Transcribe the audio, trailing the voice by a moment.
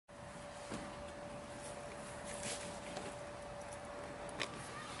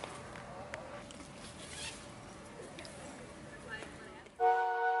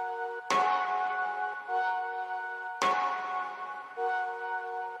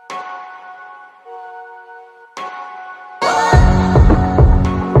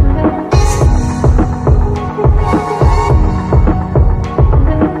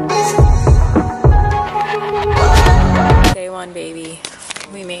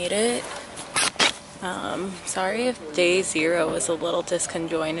made it. Sorry if day 0 was a little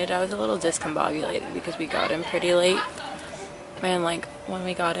disconjointed. I was a little discombobulated because we got in pretty late. And like when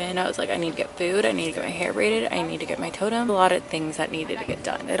we got in, I was like, I need to get food, I need to get my hair braided, I need to get my totem. A lot of things that needed to get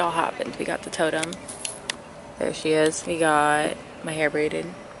done. It all happened. We got the totem. There she is. We got my hair braided.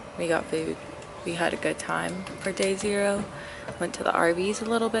 We got food. We had a good time for day 0. Went to the RVs a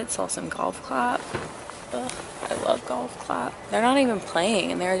little bit, saw some golf clap. Ugh, I love golf clap. They're not even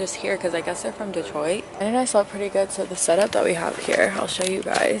playing and they're just here because I guess they're from Detroit. And I slept pretty good. So the setup that we have here, I'll show you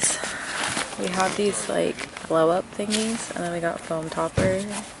guys. We have these like blow up thingies, and then we got foam topper,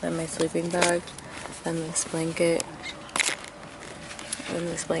 then my sleeping bag, then this blanket, then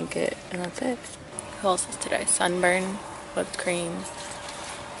this blanket, and that's it. Who else is today? Sunburn, whipped cream,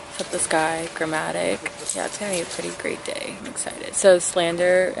 up the sky, Gramatik. Yeah, it's gonna be a pretty great day. I'm excited. So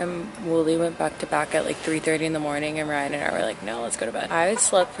Slander and Wooli went back to back at like 3:30 in the morning, and Ryan and I were like, no, let's go to bed. I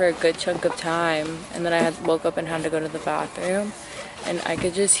slept for a good chunk of time, and then I woke up and had to go to the bathroom, and I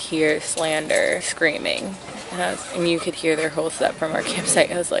could just hear Slander screaming, and you could hear their whole set from our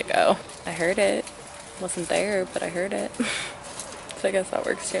campsite. I was like, oh, I heard it. Wasn't there, but I heard it. So I guess that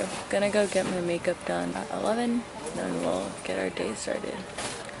works too. Gonna go get my makeup done at 11, then we'll get our day started.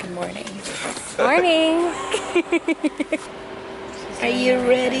 Good morning. Morning! Are you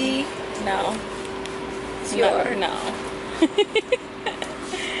ready? No. Sure. No.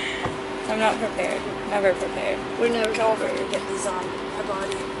 I'm not prepared. Never prepared. We're never prepared to get these on our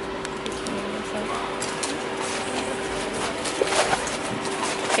body.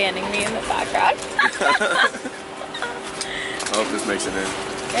 Fanning me in the background. I hope this makes it in.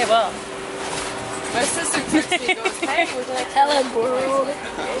 It will. My sister texts me and goes, hey, would you like to Hello, world.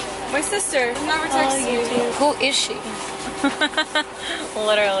 My sister never texts me. Who is she?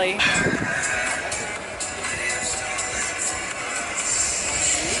 Literally.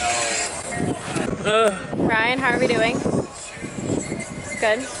 Ryan, how are we doing?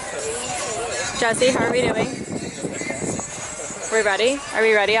 Good. Jesse, how are we doing? We're ready? Are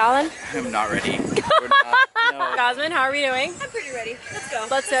we ready, Alan? I'm not ready. We're not. No. Jasmine, how are we doing? I'm pretty ready. Let's go.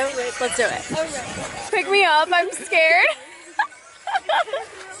 Let's do it. Let's do it. All right. Pick me up. I'm scared.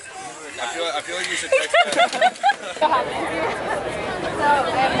 I feel like you should text that. So I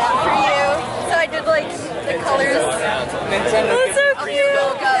have one for you. So I did like the colors. That's so cute.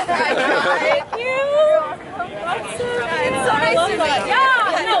 Thank you. That's so cute. It's so nice to meet you.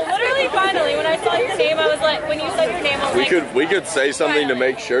 Yeah. No, literally. Finally, when I saw your name, I was like, when you said your name, I was like, we could say something to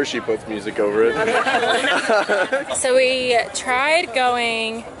make sure she puts music over it. So we tried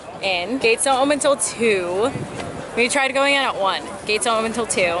going in. Gates don't open until 2. We tried going in at 1. Gates don't open until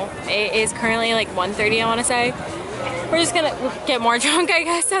 2. It is currently like 1:30, I want to say. We're just gonna get more drunk, I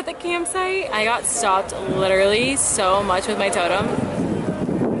guess, at the campsite. I got stopped literally so much with my totem.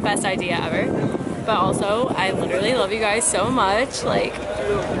 Best idea ever. But also, I literally love you guys so much. Like,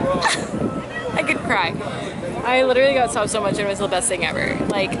 I could cry. I literally got stopped so much and it was the best thing ever.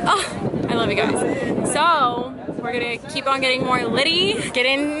 Like, oh, I love you guys. So, we're gonna keep on getting more litty, get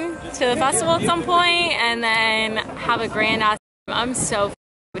into the festival at some point, and then have a grand ass. I'm so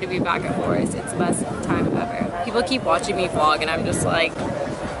happy to be back at Forest. It's the best time ever. People keep watching me vlog and I'm just like,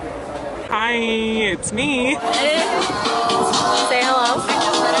 hi, it's me. Say hello.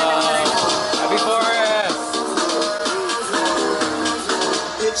 Happy Forest.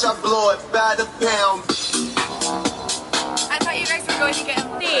 Bitch, I blow it by the pound. I thought you guys were going to get him.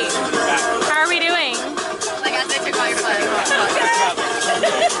 How are we doing? Like, as I took all your flags.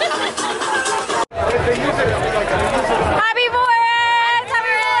 Happy Forest!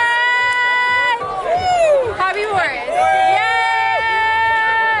 Happy Forest! Woo! Happy Forest! Yes!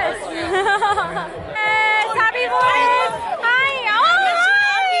 Yes! Happy Forest! Hi! Oh,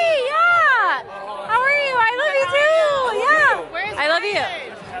 hi! Yeah! How are you? I love you too! Yeah! I love you.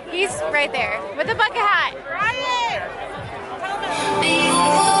 He's right there with the bucket hat.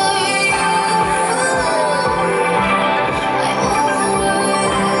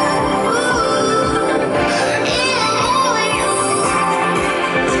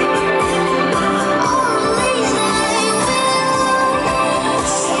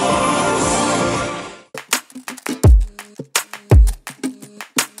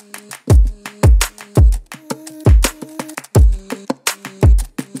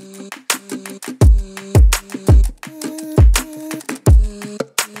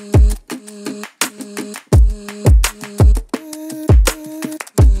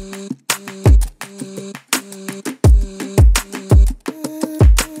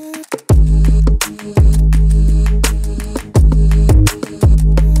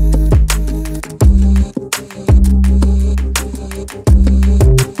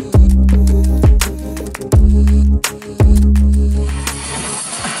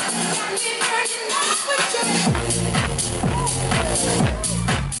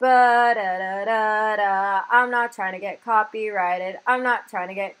 not trying to get copyrighted. I'm not trying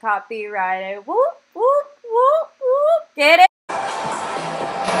to get copyrighted. Whoop, whoop, whoop, whoop. Get it?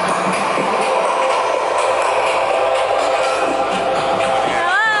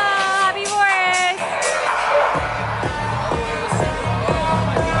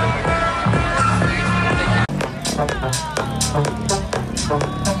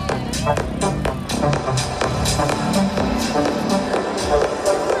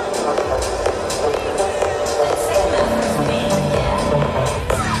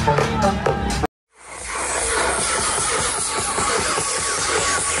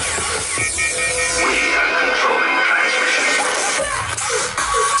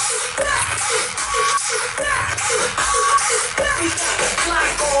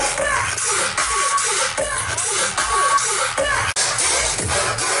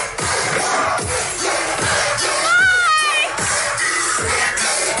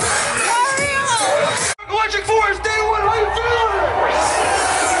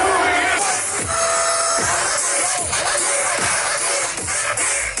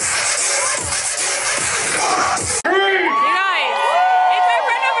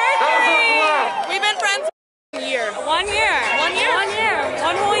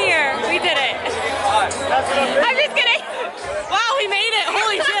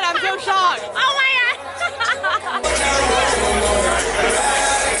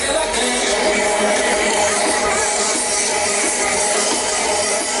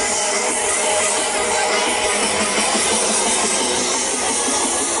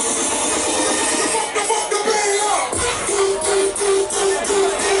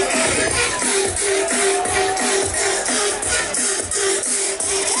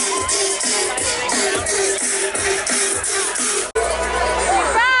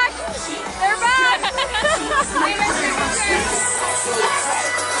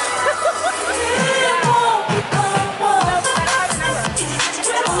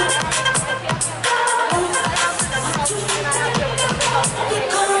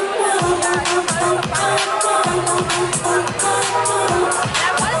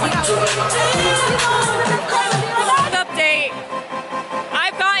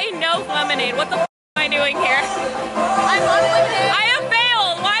 What the f am I doing here? I have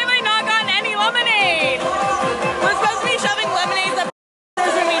failed! Why have I not gotten any lemonade? We're supposed to be shoving lemonades up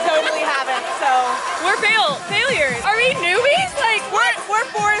and we totally haven't, so we're failures. Are we newbies? Like, we're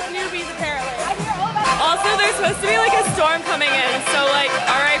forest newbies apparently. Also, there's supposed to be like a storm coming in, so like,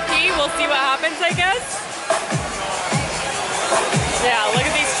 RIP, we'll see what happens, I guess. Yeah, look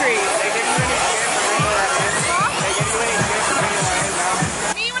at these trees.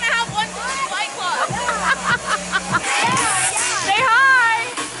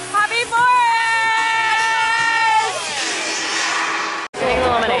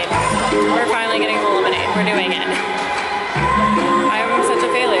 We're doing it. I'm such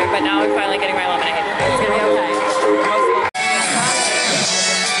a failure, but now I'm finally getting my lemonade. It's gonna be okay.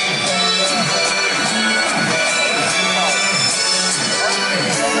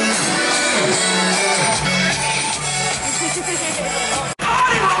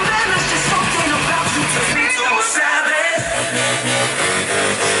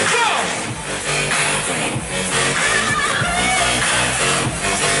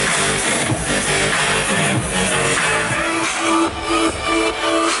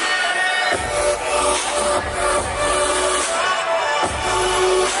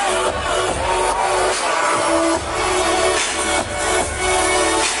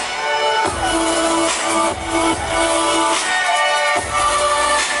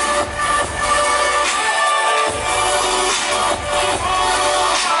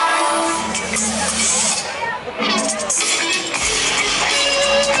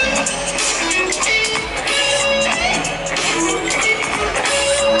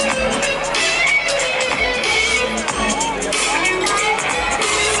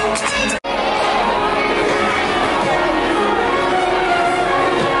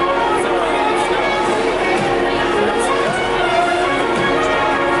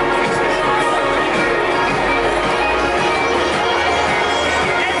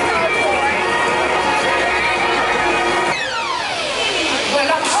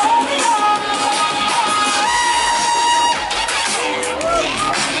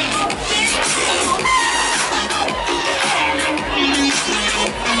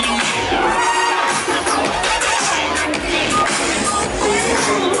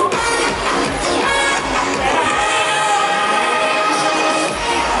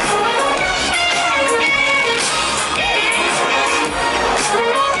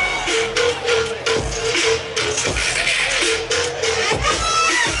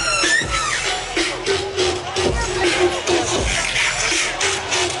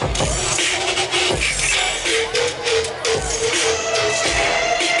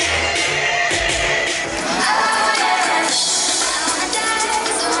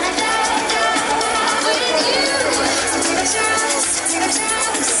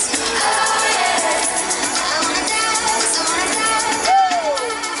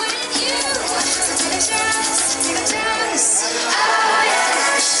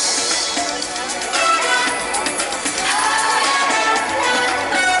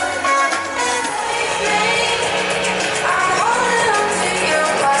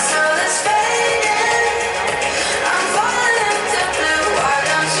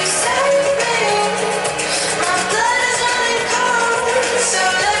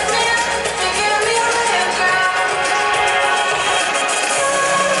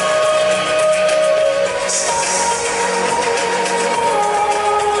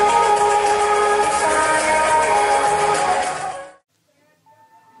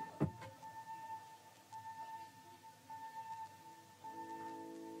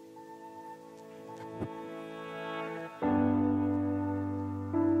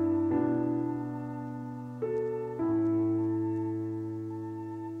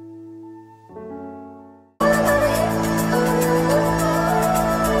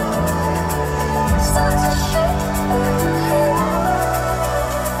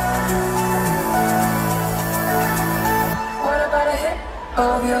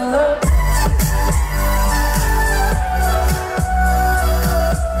 of your love.